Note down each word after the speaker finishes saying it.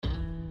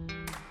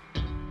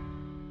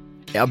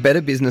Our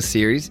Better Business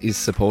series is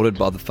supported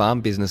by the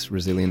Farm Business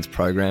Resilience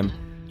Program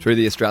through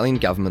the Australian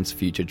Government's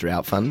Future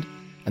Drought Fund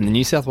and the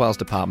New South Wales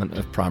Department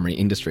of Primary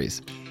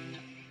Industries.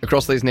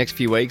 Across these next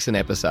few weeks and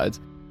episodes,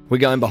 we're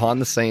going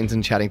behind the scenes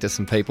and chatting to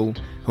some people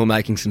who are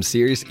making some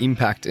serious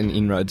impact and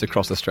inroads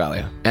across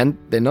Australia. And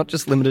they're not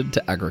just limited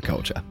to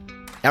agriculture.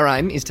 Our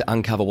aim is to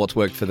uncover what's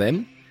worked for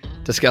them,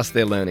 discuss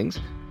their learnings,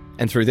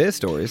 and through their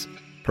stories,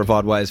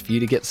 provide ways for you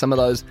to get some of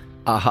those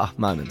aha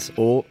moments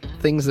or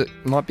things that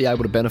might be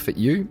able to benefit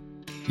you,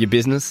 your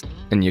business,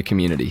 and your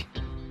community.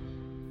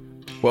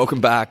 Welcome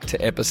back to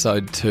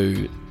episode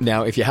 2.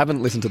 Now, if you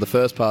haven't listened to the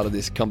first part of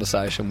this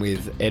conversation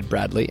with Ed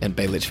Bradley and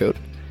B. Litchfield,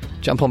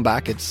 jump on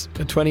back. It's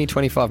a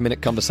 20-25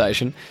 minute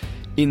conversation.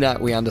 In that,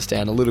 we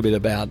understand a little bit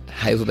about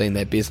Hazeldean,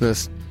 their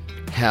business,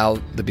 how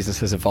the business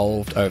has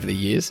evolved over the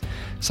years,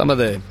 some of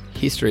the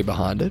history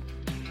behind it.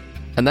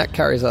 And that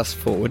carries us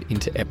forward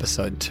into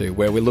episode 2,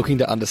 where we're looking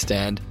to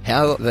understand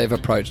how they've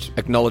approached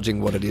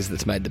acknowledging what it is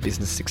that's made the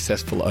business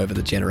successful over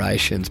the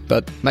generations,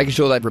 but making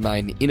sure they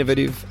remain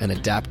innovative and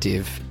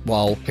adaptive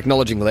while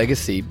acknowledging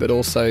legacy, but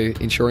also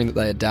ensuring that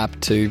they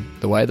adapt to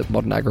the way that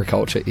modern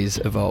agriculture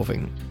is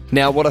evolving.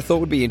 Now, what I thought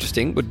would be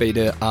interesting would be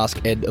to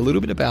ask Ed a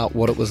little bit about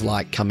what it was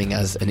like coming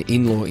as an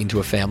in-law into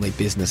a family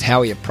business,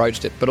 how he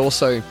approached it, but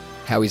also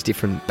how his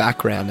different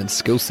background and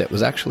skill set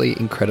was actually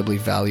incredibly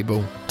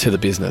valuable to the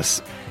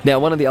business. Now,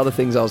 one of the other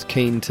things I was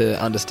keen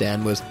to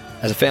understand was,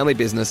 as a family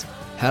business,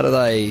 how do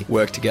they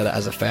work together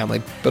as a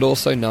family, but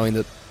also knowing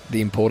that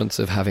the importance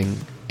of having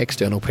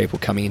external people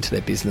coming into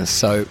their business.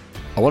 So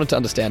I wanted to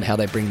understand how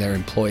they bring their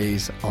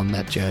employees on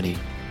that journey.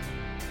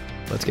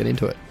 Let's get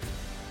into it.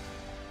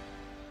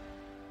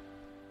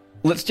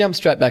 Let's jump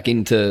straight back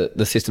into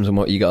the systems and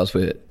what you guys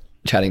were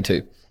chatting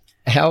to.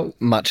 How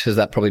much has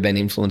that probably been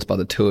influenced by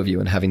the two of you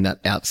and having that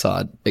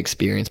outside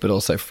experience, but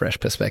also fresh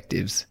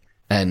perspectives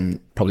and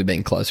probably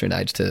being closer in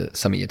age to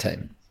some of your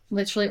team?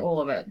 Literally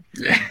all of it.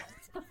 Yeah.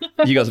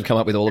 You guys have come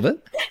up with all of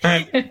it?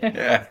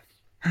 Yeah.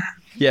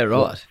 Yeah,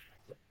 right.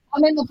 I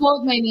mean, the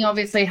board meeting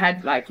obviously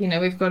had,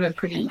 we've got a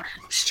pretty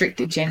strict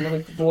agenda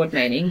with the board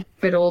meeting,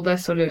 but all the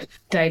sort of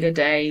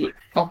day-to-day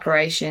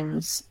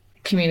operations,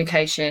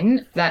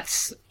 communication,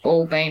 that's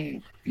all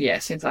been,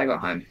 since I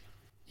got home.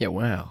 Yeah,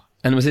 wow.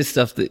 And was this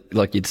stuff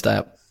that, you'd stay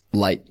up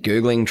late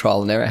Googling,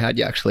 trial and error? How'd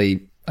you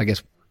actually,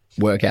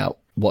 work out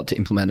what to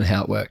implement and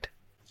how it worked?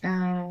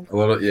 A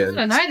lot of, I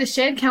don't know. The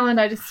shared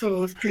calendar just sort of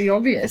was pretty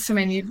obvious. I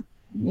mean,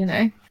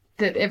 I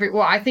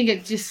think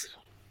it just,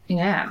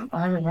 I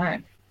don't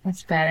know.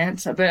 That's a bad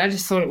answer. But I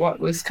just thought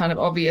what was kind of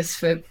obvious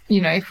for,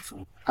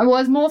 it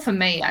was more for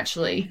me,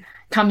 actually,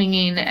 coming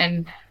in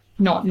and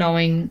not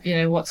knowing,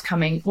 what's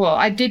coming. Well,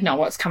 I did know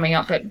what's coming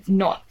up, but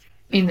not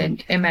in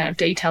the amount of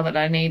detail that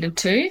I needed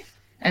to.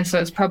 And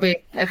so it's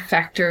probably a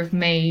factor of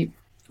me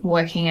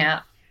working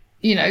out,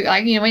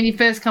 when you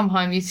first come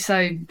home, you're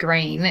so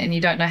green and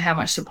you don't know how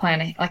much to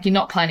plan. You're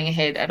not planning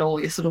ahead at all.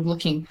 You're sort of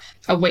looking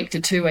a week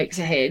to 2 weeks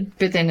ahead.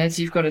 But then as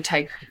you've got to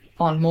take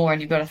on more and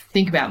you've got to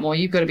think about more,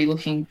 you've got to be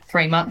looking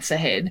 3 months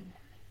ahead.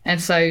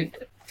 And so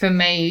for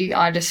me,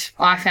 I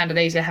found it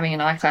easier having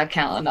an iCloud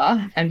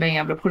calendar and being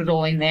able to put it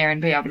all in there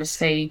and be able to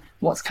see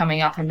what's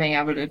coming up and being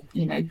able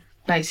to,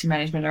 base your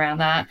management around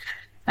that.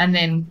 And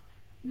then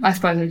I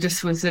suppose it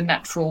just was a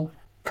natural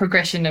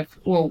progression of,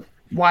 well,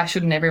 why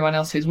shouldn't everyone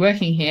else who's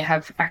working here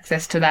have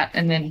access to that?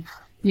 And then,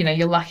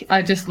 you're lucky.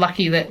 I'm just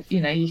lucky that,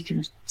 you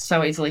can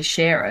so easily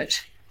share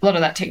it. A lot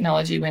of that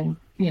technology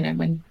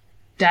when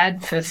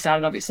Dad first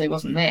started obviously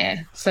wasn't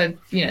there. So,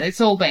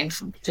 it's all been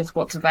just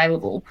what's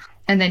available.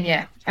 And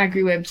then,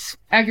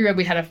 AgriWeb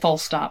we had a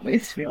false start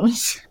with, to be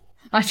honest.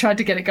 I tried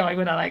to get it going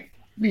when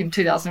in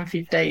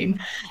 2015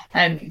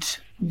 and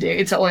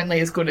it's only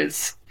as good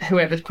as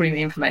whoever's putting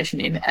the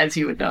information in, as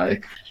you would know.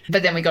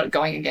 But then we got it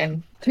going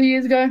again 2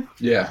 years ago.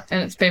 Yeah.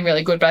 And it's been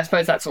really good. But I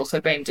suppose that's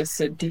also been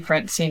just a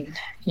difference in,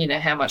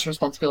 how much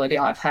responsibility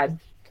I've had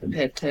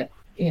compared to,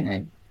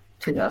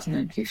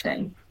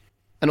 2015.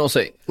 And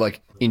also,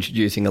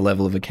 introducing a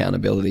level of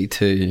accountability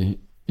to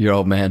your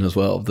old man as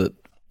well, that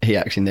he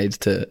actually needs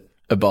to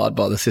abide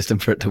by the system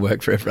for it to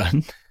work for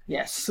everyone.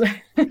 Yes.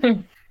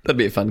 That'd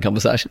be a fun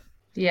conversation.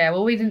 Yeah,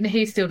 well,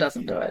 he still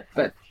doesn't do it,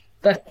 but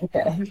that's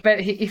okay. But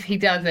if he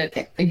does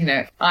it,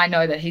 I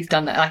know that he's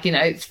done that.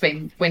 It's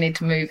been, we need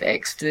to move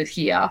X to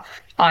here.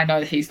 I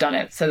know that he's done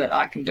it so that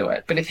I can do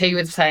it. But if he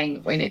was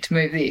saying we need to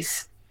move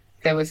this,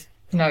 there was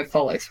no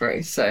follow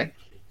through. So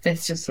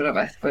it's just sort of,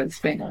 I suppose, it's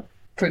been a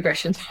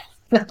progression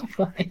that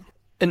way.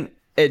 And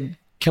Ed,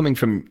 coming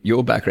from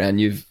your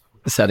background, you've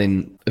sat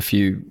in a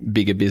few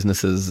bigger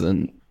businesses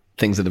and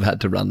things that have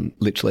had to run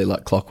literally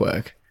like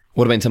clockwork.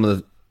 What have been some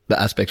of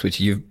the aspects which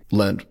you've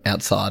learned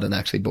outside and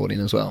actually brought in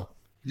as well?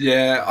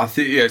 Yeah, I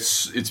think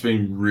it's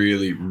been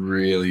really,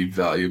 really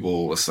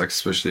valuable. It's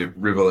especially at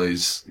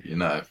Rivoli's,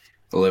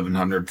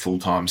 1,100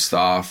 full-time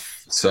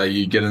staff. So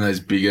you get in those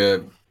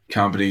bigger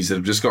companies that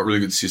have just got really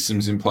good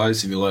systems in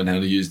place and you learn how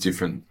to use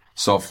different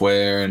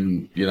software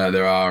and,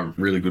 there are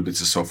really good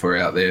bits of software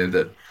out there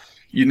that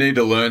you need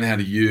to learn how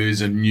to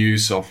use a new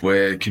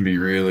software. It can be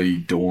really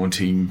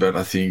daunting, but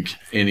I think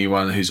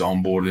anyone who's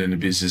onboarded in a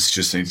business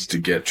just needs to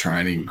get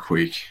training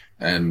quick.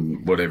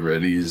 And whatever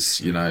it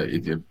is, you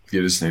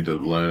just need to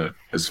learn it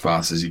as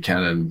fast as you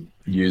can and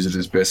use it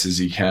as best as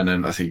you can.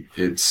 And I think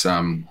it's,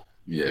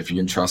 if you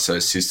can trust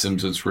those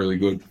systems, it's really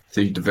good. I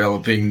think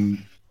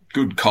developing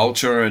good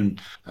culture and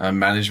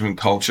management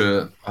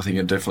culture, I think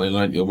I definitely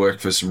learned you work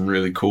for some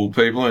really cool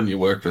people and you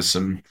work for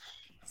some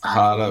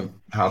harder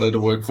to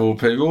work for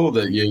people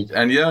that you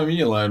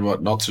learn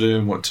what not to do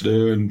and what to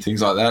do and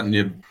things like that, and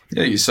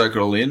you soak it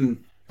all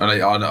in. And I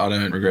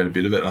don't regret a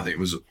bit of it. I think it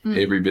was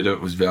every bit of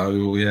it was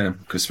valuable,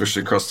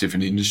 especially across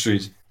different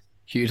industries.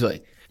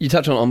 Hugely. You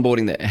touch on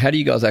onboarding there. How do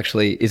you guys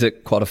is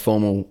it quite a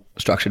formal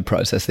structured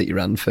process that you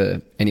run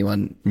for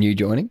anyone new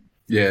joining?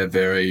 Yeah,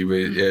 very.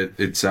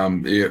 It's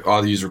you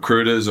either use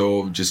recruiters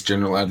or just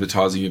general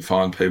advertising. You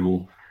find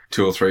people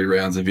 2 or 3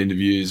 rounds of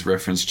interviews,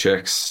 reference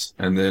checks,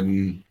 and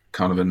then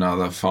kind of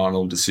another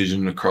final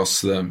decision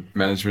across the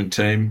management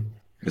team.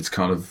 It's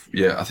kind of,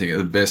 I think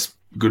the best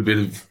good bit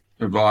of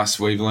advice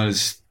we've learned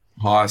is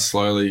hire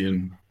slowly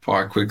and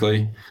fire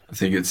quickly. I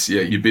think it's,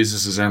 your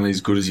business is only as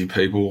good as your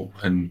people,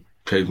 and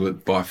people are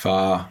by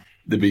far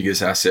the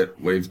biggest asset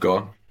we've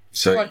got.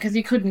 So, because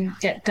you couldn't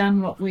get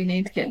done what we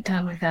need to get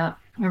done without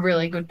a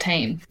really good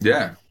team.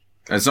 Yeah.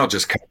 And it's not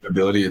just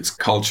capability, it's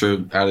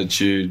culture,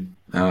 attitude,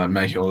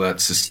 making all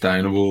that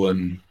sustainable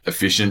and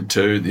efficient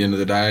too at the end of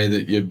the day,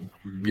 that you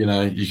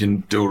can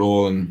do it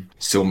all and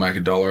still make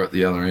 $1 at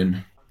the other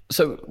end.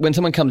 So when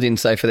someone comes in,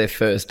 say, for their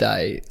first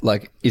day,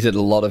 is it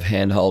a lot of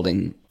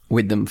hand-holding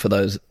with them for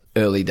those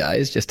early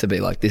days, just to be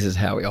like, this is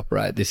how we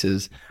operate, this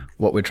is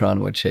what we're trying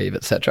to achieve,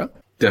 etc.?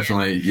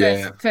 Definitely,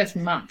 yeah. First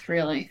month,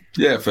 really.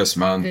 Yeah, first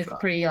month. It's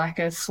pretty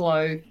a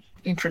slow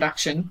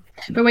introduction.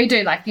 But we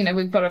do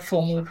we've got a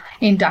formal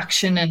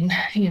induction and,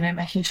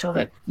 making sure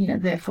that,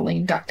 they're fully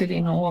inducted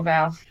in all of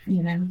our,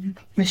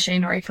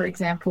 machinery, for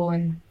example,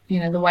 and,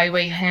 the way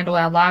we handle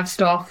our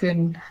livestock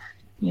and,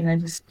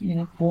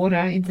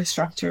 water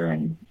infrastructure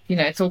and,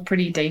 it's all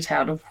pretty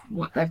detailed of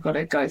what they've got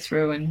to go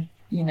through and,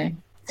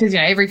 because,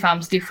 every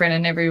farm's different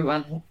and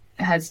everyone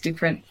has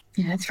different,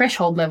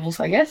 threshold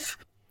levels, I guess.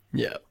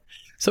 Yeah.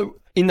 So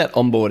in that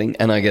onboarding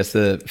and I guess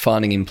the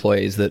finding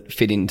employees that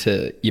fit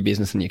into your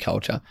business and your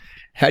culture,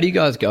 how do you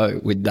guys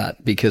go with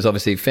that? Because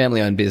obviously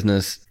family-owned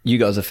business, you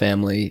guys are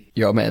family,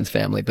 your old man's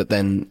family, but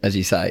then, as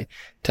you say,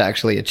 to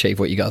actually achieve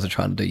what you guys are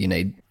trying to do, you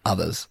need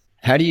others.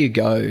 How do you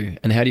go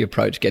and how do you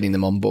approach getting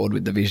them on board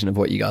with the vision of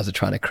what you guys are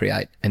trying to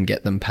create and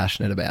get them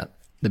passionate about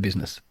the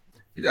business?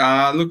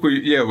 Look,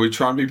 we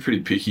try and be pretty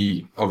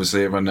picky.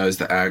 Obviously, everyone knows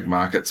the ag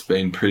market's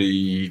been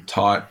pretty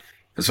tight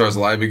as far as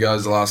labour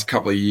goes the last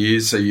couple of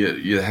years, so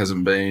there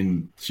hasn't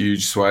been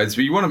huge swathes.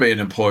 But you want to be an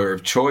employer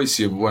of choice.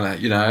 You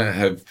want to,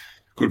 have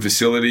good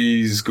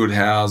facilities, good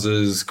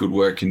houses, good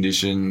work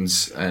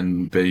conditions,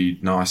 and be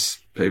nice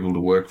people to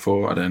work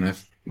for. I don't know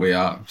if we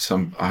are.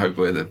 I hope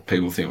that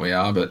people think we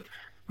are, but.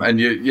 And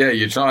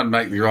you try and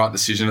make the right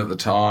decision at the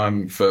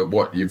time for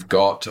what you've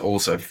got to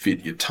also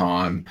fit your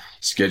time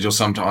schedule.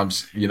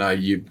 Sometimes,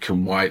 you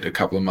can wait a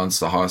couple of months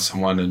to hire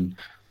someone, and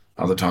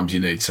other times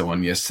you need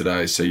someone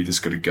yesterday, so you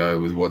just got to go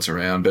with what's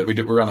around. But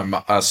we run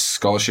a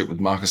scholarship with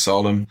Marcus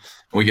Oldham.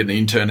 We get an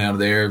intern out of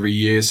there every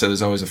year, so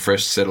there's always a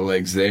fresh set of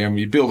legs there. And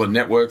we build a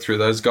network through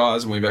those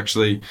guys, and we've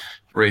actually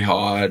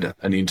rehired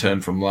an intern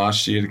from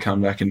last year to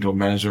come back into a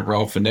management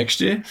role for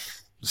next year.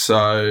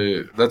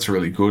 So that's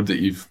really good that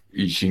you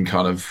can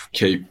kind of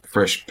keep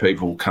fresh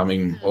people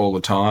coming all the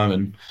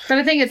time. But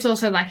I think it's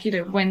also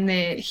when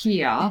they're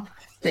here,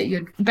 that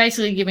you're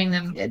basically giving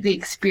them the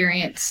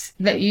experience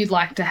that you'd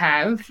like to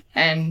have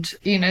and,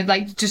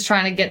 just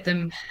trying to get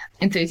them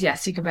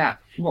enthusiastic about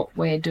what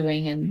we're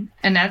doing.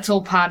 And that's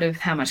all part of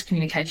how much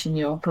communication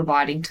you're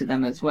providing to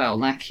them as well.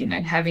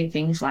 Having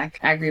things like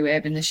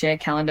AgriWeb and the share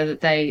calendar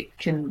that they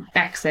can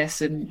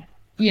access and,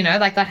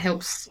 that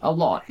helps a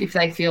lot if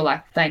they feel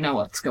like they know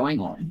what's going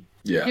on.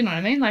 Yeah. You know what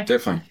I mean?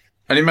 Definitely.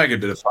 And you make it a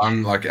bit of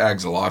fun,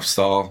 ag's a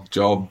lifestyle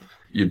job.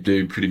 You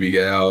do pretty big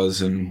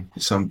hours and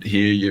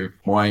you're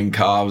weighing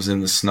calves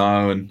in the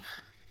snow and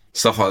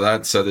stuff like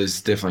that. So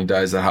there's definitely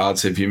days that are hard.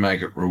 So if you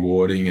make it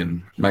rewarding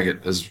and make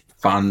it as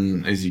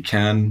fun as you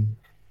can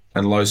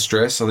and low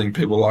stress, I think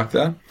people like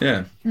that.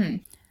 Yeah.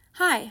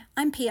 Hi,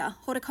 I'm Pia,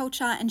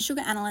 horticulture and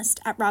sugar analyst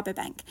at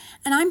Rabobank,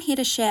 and I'm here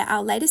to share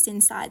our latest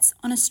insights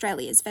on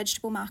Australia's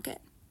vegetable market.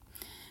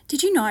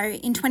 Did you know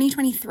in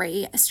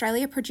 2023,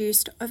 Australia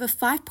produced over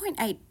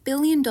 $5.8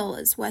 billion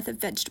worth of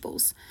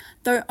vegetables,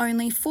 though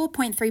only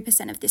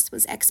 4.3% of this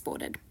was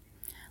exported?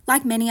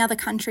 Like many other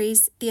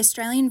countries, the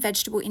Australian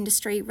vegetable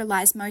industry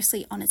relies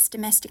mostly on its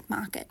domestic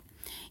market.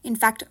 In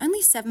fact,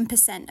 only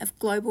 7% of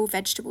global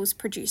vegetables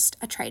produced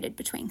are traded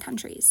between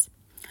countries.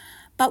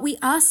 But we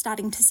are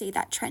starting to see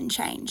that trend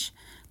change.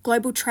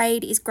 Global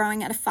trade is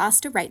growing at a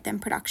faster rate than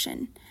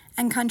production,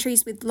 and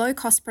countries with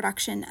low-cost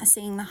production are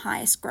seeing the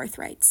highest growth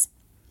rates.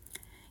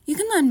 You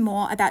can learn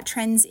more about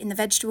trends in the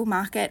vegetable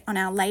market on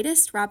our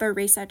latest Rabo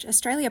Research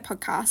Australia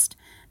podcast,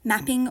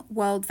 Mapping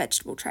World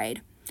Vegetable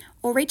Trade,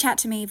 or reach out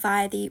to me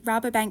via the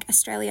Rabobank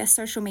Australia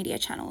social media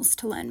channels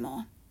to learn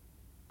more.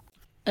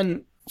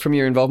 And from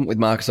your involvement with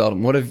Marcus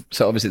Oldham,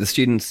 so obviously the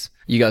students,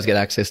 you guys get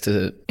access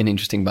to an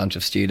interesting bunch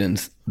of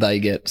students. They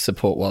get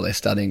support while they're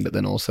studying, but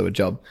then also a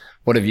job.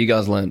 What have you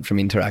guys learned from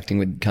interacting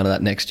with kind of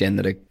that next gen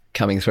that are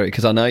coming through?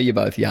 Because I know you're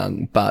both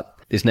young, but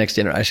this next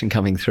generation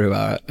coming through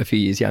are a few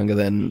years younger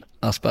than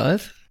us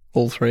both,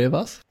 all three of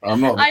us.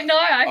 I'm not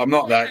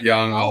that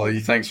young, Oh. Ollie.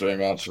 Thanks very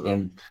much.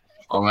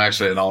 I'm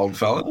actually an old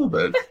fella,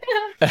 but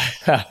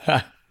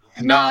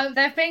No,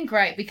 they've been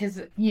great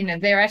because,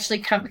 they're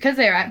actually because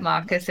they're at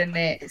Marcus and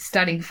they're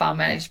studying farm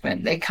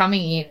management, they're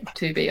coming in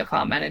to be a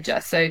farm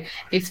manager. So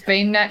it's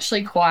been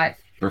actually quite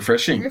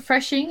refreshing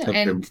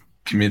and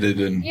committed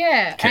and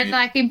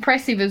and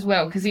impressive as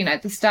well because,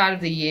 at the start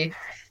of the year,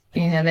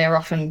 they're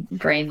often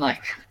green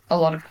like a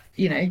lot of,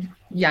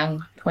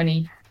 young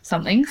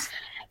 20-somethings.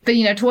 But,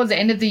 towards the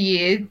end of the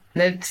year,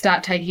 they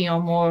start taking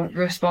on more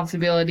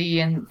responsibility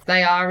and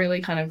they are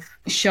really kind of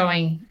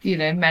showing,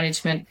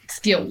 management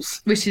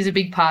skills, which is a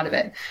big part of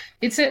it.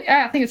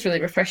 I think it's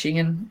really refreshing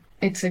and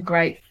it's it's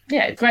great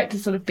to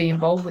sort of be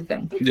involved with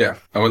them. Yeah.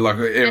 I would like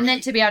and then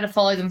to be able to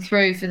follow them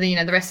through for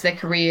the, the rest of their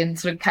career and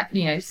sort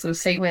of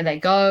see where they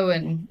go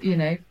and,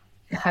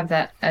 have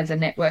that as a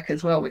network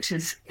as well, which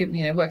is,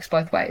 works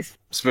both ways.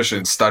 Especially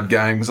in stud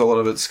games, a lot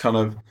of it's kind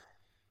of,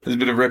 there's a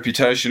bit of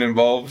reputation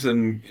involved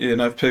and,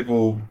 if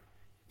people,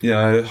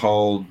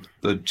 hold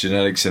the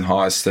genetics in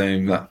high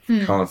esteem, that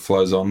kind of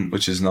flows on,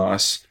 which is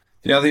nice.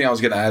 The other thing I was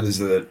going to add is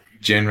that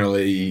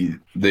generally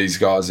these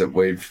guys that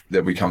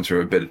we come through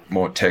are a bit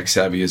more tech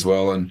savvy as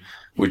well, and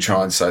we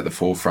try and stay at the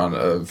forefront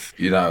of,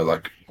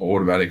 like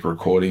automatic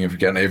recording. If we're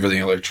getting everything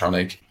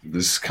electronic,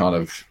 this kind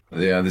of,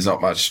 there's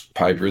not much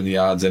paper in the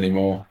yards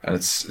anymore, and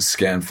it's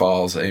scanned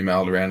files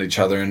emailed around each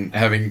other and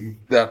having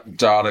that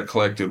data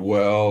collected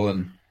well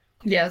and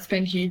yeah, it's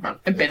been huge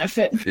a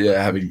benefit.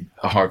 Yeah, having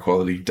a high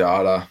quality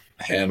data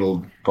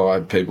handled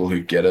by people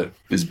who get it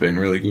has been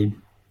really good.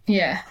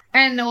 Yeah,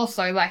 and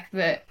also like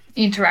the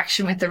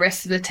interaction with the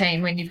rest of the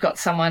team when you've got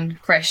someone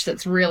fresh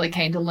that's really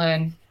keen to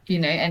learn,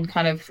 and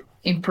kind of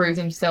improve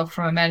themselves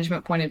from a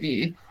management point of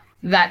view,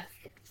 that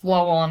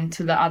flow on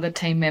to the other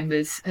team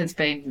members has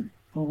been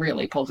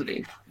really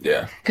positive.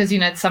 Yeah. Because,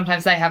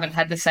 sometimes they haven't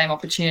had the same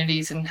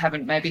opportunities and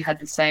haven't maybe had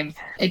the same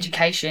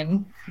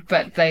education,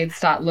 but they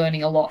start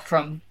learning a lot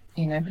from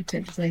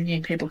potentially new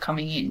people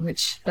coming in,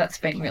 which that's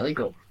been really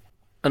good.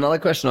 Another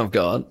question I've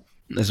got,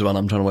 this is one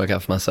I'm trying to work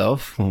out for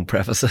myself, I'll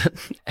preface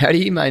it. How do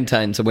you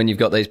maintain, so when you've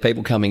got these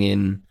people coming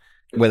in,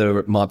 whether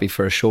it might be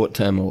for a short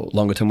term or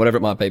longer term, whatever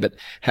it might be, but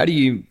how do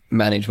you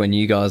manage when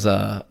you guys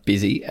are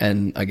busy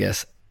and I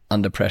guess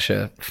under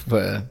pressure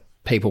for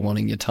people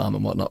wanting your time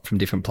and whatnot from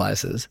different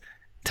places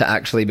to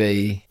actually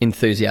be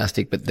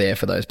enthusiastic but there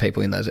for those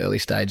people in those early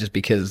stages,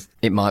 because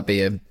it might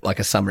be a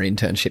summer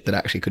internship that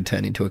actually could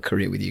turn into a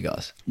career with you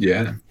guys?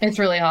 Yeah. It's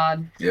really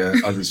hard. Yeah,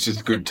 it's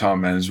just good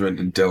time management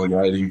and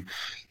delegating,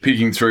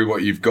 picking through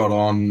what you've got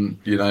on.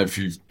 If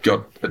you've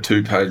got a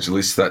 2-page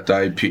list that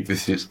day, pick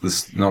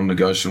the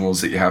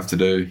non-negotiables that you have to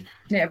do.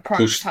 Yeah,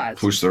 prioritise.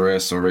 Push the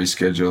rest or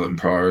reschedule and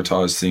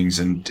prioritise things.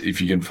 And if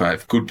you can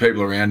have good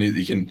people around you that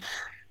you can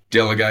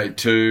delegate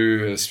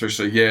to,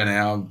 especially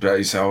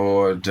nowadays, I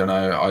don't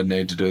know, I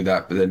need to do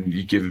that, but then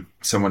you give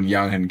someone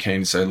young and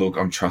keen to say, look,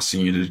 I'm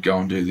trusting you to go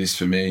and do this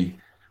for me,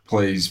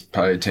 please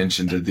pay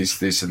attention to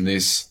this and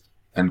this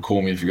and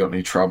call me if you've got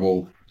any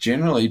trouble.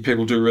 Generally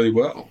people do really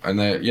well, and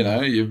they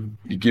you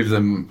give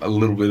them a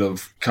little bit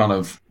of kind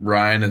of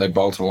rein and they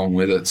bolt along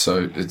with it.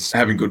 So it's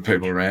having good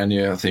people around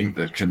you, I think,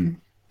 that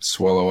can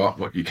swallow up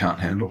what you can't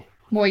handle.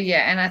 Well,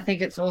 yeah, and I think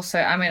it's also,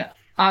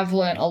 I've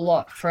learned a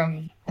lot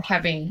from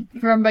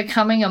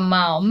becoming a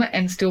mum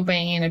and still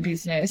being in a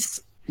business.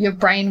 Your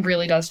brain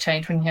really does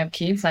change when you have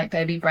kids. Like,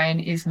 baby brain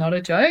is not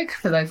a joke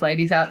for those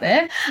ladies out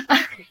there.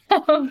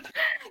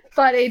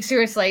 But it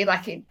seriously,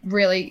 it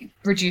really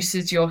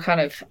reduces your kind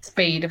of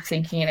speed of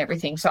thinking and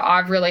everything. So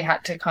I've really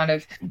had to kind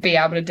of be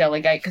able to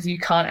delegate, because you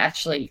can't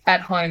actually,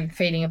 at home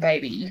feeding a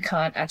baby, you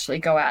can't actually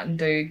go out and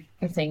do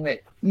the thing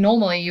that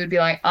normally you would be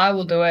like, I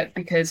will do it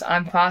because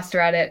I'm faster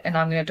at it and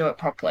I'm going to do it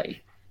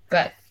properly.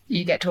 But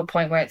you get to a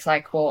point where it's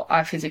like, well,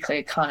 I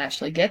physically can't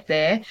actually get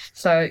there,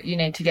 so you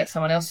need to get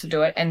someone else to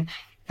do it. And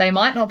they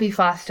might not be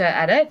faster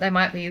at it. They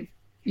might be,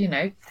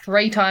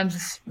 3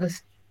 times the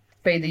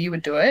speed that you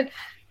would do it.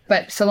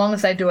 But so long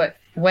as they do it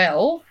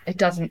well, it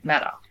doesn't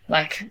matter.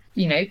 That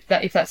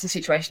if that's the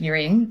situation you're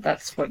in,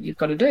 that's what you've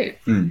got to do.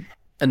 Mm.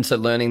 And so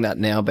learning that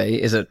now,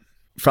 is it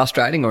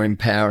frustrating or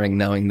empowering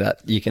knowing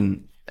that you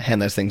can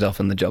hand those things off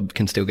and the job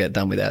can still get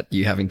done without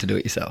you having to do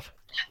it yourself?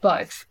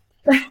 Both.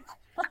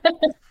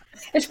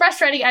 It's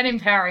frustrating and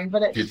empowering,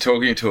 but you're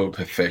talking to a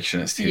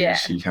perfectionist here. Yeah.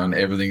 She can't.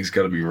 Everything's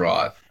got to be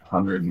right.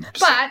 100%.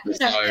 But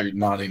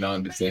no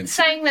 99%.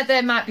 Saying that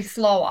they might be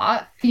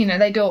slower,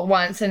 they do it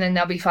once and then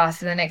they'll be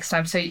faster the next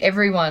time. So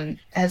everyone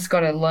has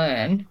got to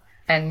learn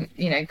and,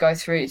 go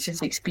through it's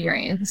just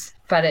experience.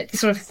 But it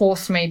sort of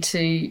forced me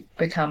to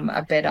become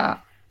a better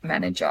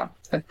manager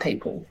of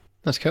people.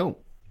 That's cool.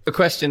 A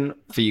question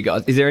for you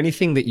guys. Is there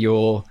anything that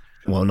you're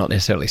well, not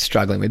necessarily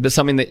struggling with, but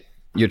something that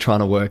you're trying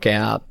to work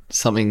out,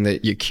 something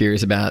that you're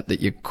curious about,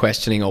 that you're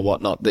questioning or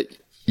whatnot, that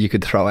you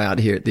could throw out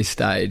here at this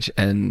stage,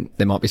 and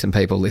there might be some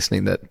people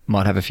listening that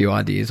might have a few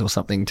ideas or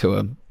something to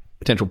a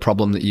potential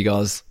problem that you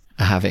guys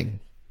are having?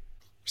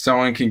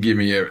 Someone can give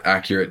me an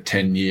accurate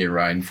 10-year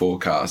rain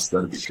forecast.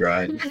 That'd be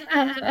great.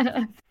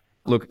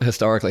 Look,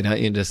 historically, don't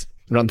you just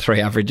run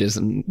 3 averages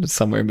and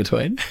somewhere in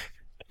between?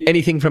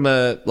 Anything from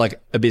a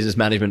business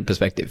management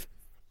perspective?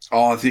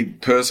 Oh, I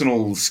think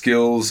personal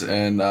skills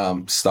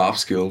and staff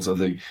skills. I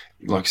think,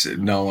 like I said,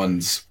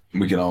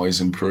 we can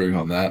always improve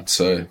on that.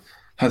 So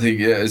I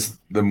think, as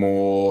the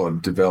more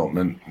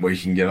development we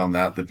can get on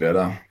that, the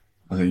better.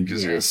 I think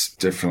it's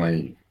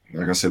definitely,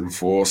 like I said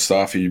before,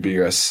 staff are your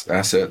biggest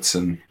assets,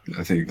 and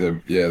I think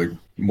the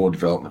more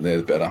development there,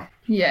 the better.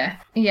 Yeah,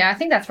 I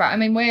think that's right. I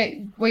mean,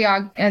 we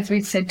are, as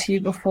we said to you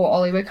before,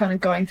 Ollie, we're kind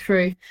of going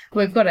through,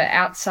 we've got an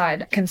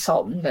outside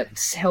consultant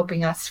that's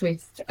helping us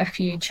with a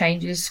few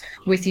changes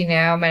within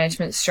our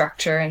management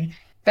structure, and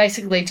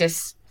basically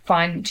just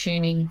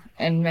fine-tuning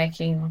and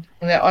making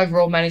the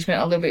overall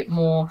management a little bit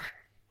more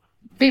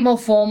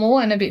formal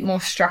and a bit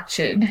more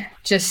structured,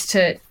 just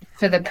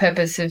for the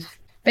purpose of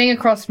being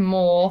across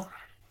more.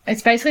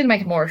 It's basically to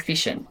make it more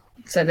efficient,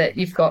 so that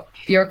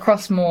you're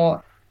across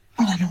more.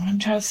 I don't know what I'm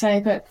trying to say,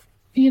 but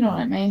you know what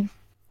I mean.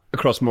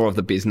 Across more of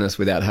the business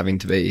without having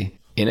to be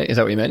in it, is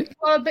that what you mean?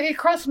 Well, but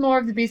across more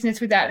of the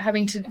business without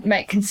having to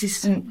make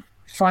consistent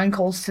phone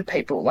calls to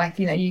people. Like,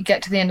 you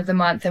get to the end of the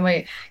month and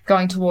we're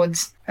going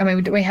towards, I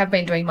mean, we have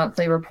been doing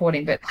monthly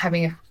reporting, but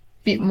having a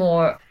bit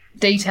more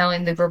detail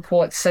in the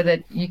reports so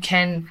that you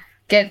can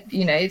get,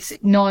 it's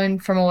known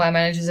from all our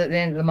managers at the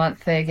end of the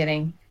month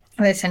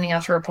they're sending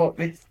us a report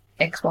with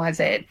X, Y,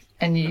 Z,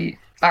 and you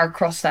are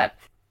across that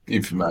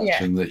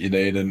information that you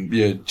need,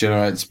 and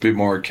generates a bit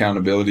more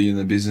accountability in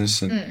the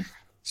business, and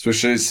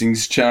especially as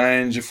things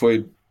change. If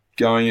we're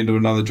going into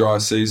another dry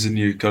season,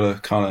 you've got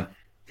to kind of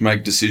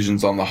make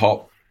decisions on the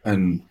hop,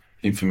 and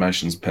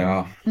information's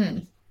power.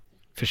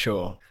 For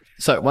sure.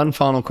 So one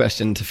final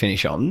question to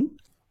finish on.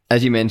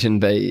 As you mentioned,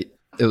 B,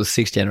 it was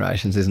 6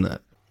 generations, isn't it?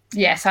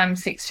 Yes, I'm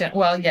 6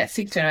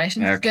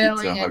 generations. Our kids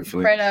Sterling are and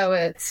Fredo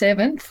are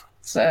 7th,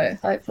 so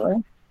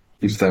hopefully.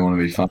 If they want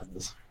to be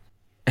funders.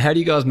 How do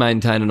you guys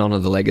maintain and honour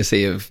the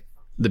legacy of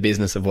the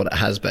business of what it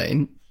has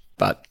been,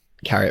 but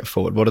carry it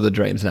forward? What are the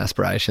dreams and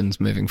aspirations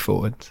moving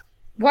forward?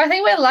 Well, I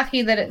think we're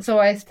lucky that it's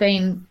always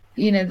been,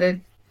 the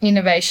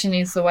innovation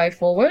is the way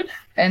forward.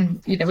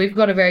 And, we've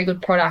got a very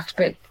good product,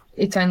 but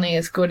it's only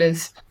as good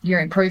as your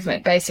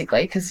improvement,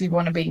 basically, because you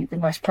want to be the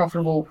most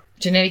profitable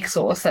genetic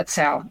source. That's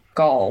our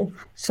goal.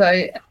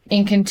 So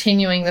in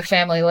continuing the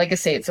family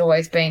legacy, it's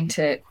always been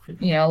to,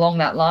 along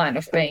that line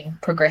of being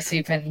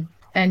progressive and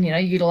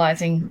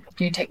utilising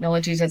new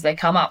technologies as they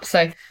come up.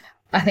 So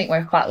I think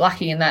we're quite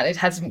lucky in that it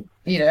hasn't,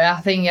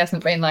 our thing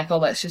hasn't been like, oh,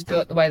 let's just do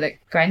it the way that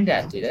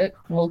Granddad did it.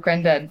 Well,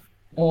 Granddad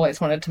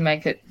always wanted to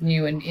make it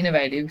new and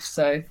innovative.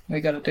 So we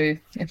got to do,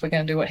 if we're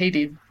going to do what he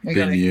did, we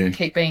got to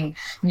keep being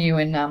new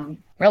and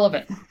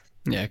relevant.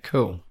 Yeah,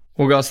 cool.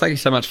 Well, guys, thank you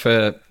so much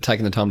for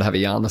taking the time to have a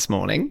yarn this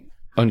morning.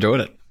 I enjoyed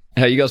it.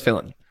 How are you guys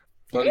feeling?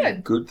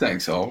 Good,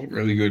 thanks, Al.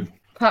 Really good.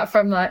 Apart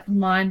from like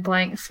mind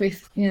blanks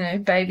with,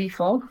 baby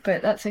fog,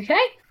 but that's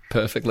okay.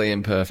 Perfectly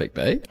imperfect,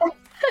 B.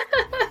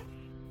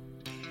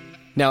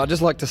 Now, I'd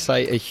just like to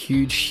say a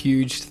huge,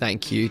 huge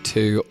thank you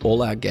to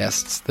all our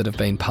guests that have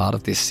been part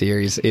of this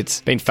series.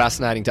 It's been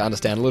fascinating to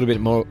understand a little bit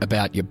more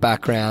about your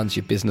backgrounds,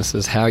 your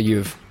businesses, how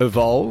you've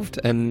evolved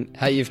and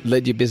how you've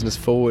led your business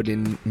forward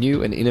in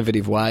new and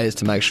innovative ways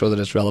to make sure that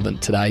it's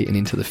relevant today and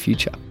into the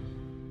future.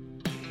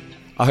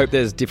 I hope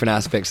there's different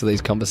aspects of these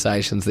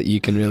conversations that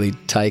you can really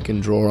take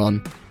and draw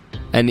on.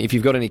 And if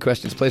you've got any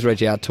questions, please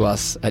reach out to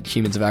us at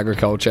Humans of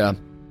Agriculture.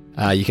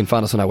 You can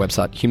find us on our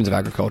website,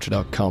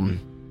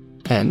 humansofagriculture.com.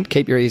 And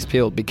keep your ears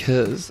peeled,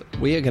 because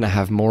we are going to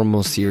have more and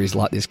more series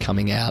like this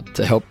coming out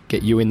to help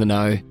get you in the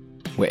know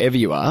wherever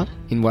you are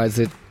in ways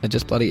that are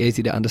just bloody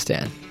easy to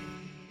understand.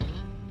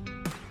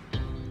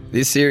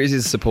 This series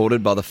is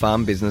supported by the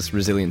Farm Business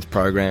Resilience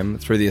Program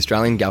through the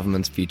Australian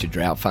Government's Future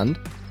Drought Fund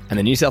and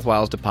the New South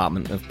Wales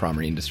Department of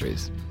Primary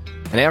Industries.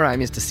 And our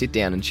aim is to sit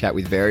down and chat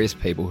with various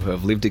people who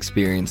have lived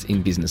experience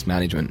in business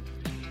management.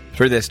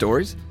 Through their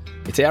stories,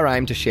 it's our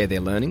aim to share their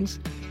learnings,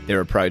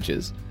 their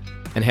approaches,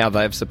 and how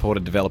they've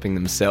supported developing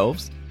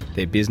themselves,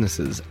 their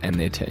businesses and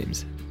their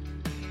teams.